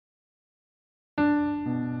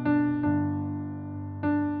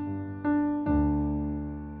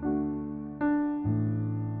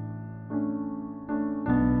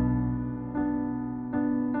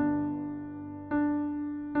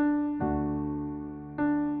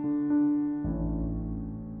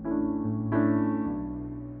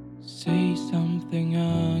something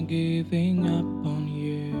I'm giving up on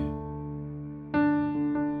you.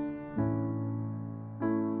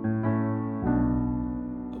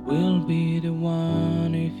 I will be the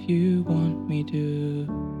one if you want me to.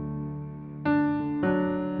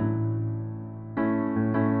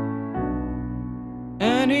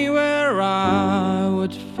 Anywhere I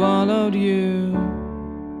would follow you.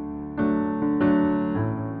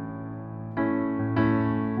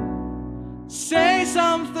 Say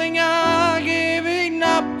something, I'm giving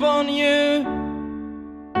up on you.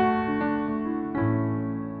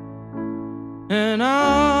 And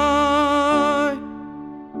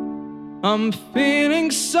I'm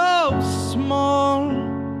feeling so small.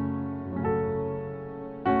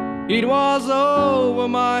 It was over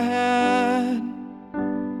my head.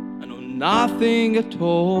 I know nothing at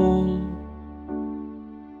all.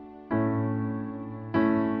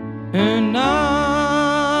 And I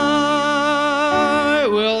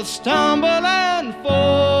will stumble and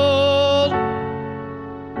fall.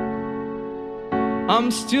 I'm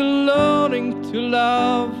still learning to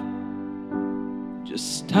love,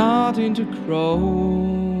 just starting to grow.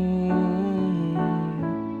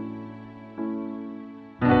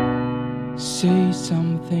 Say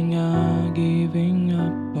something, I'm giving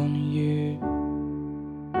up on you.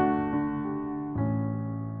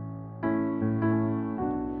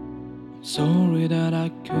 I'm sorry that I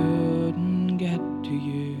couldn't get to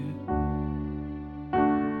you.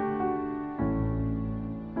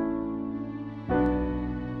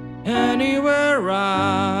 Anywhere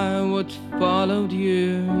I would follow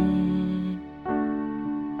you.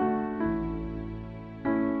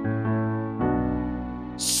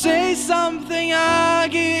 Say something, I'm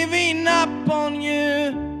giving up on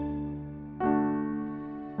you.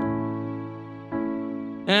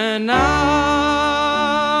 And I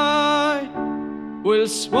will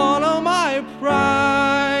swallow my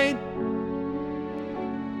pride.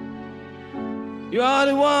 You are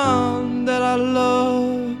the one that I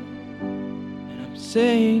love, and I'm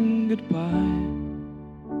saying goodbye.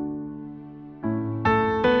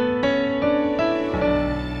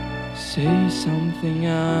 Say something,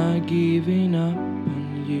 I'm giving up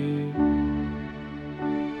on you.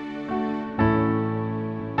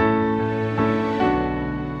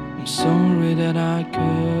 I'm sorry that I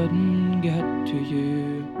couldn't get to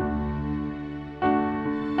you.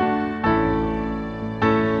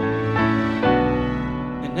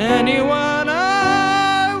 And anyone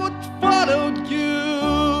I would follow you.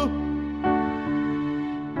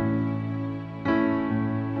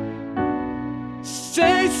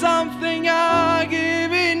 Say something, I'm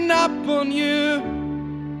giving up on you.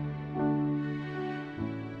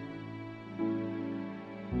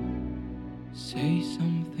 Say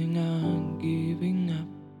something, I'm giving up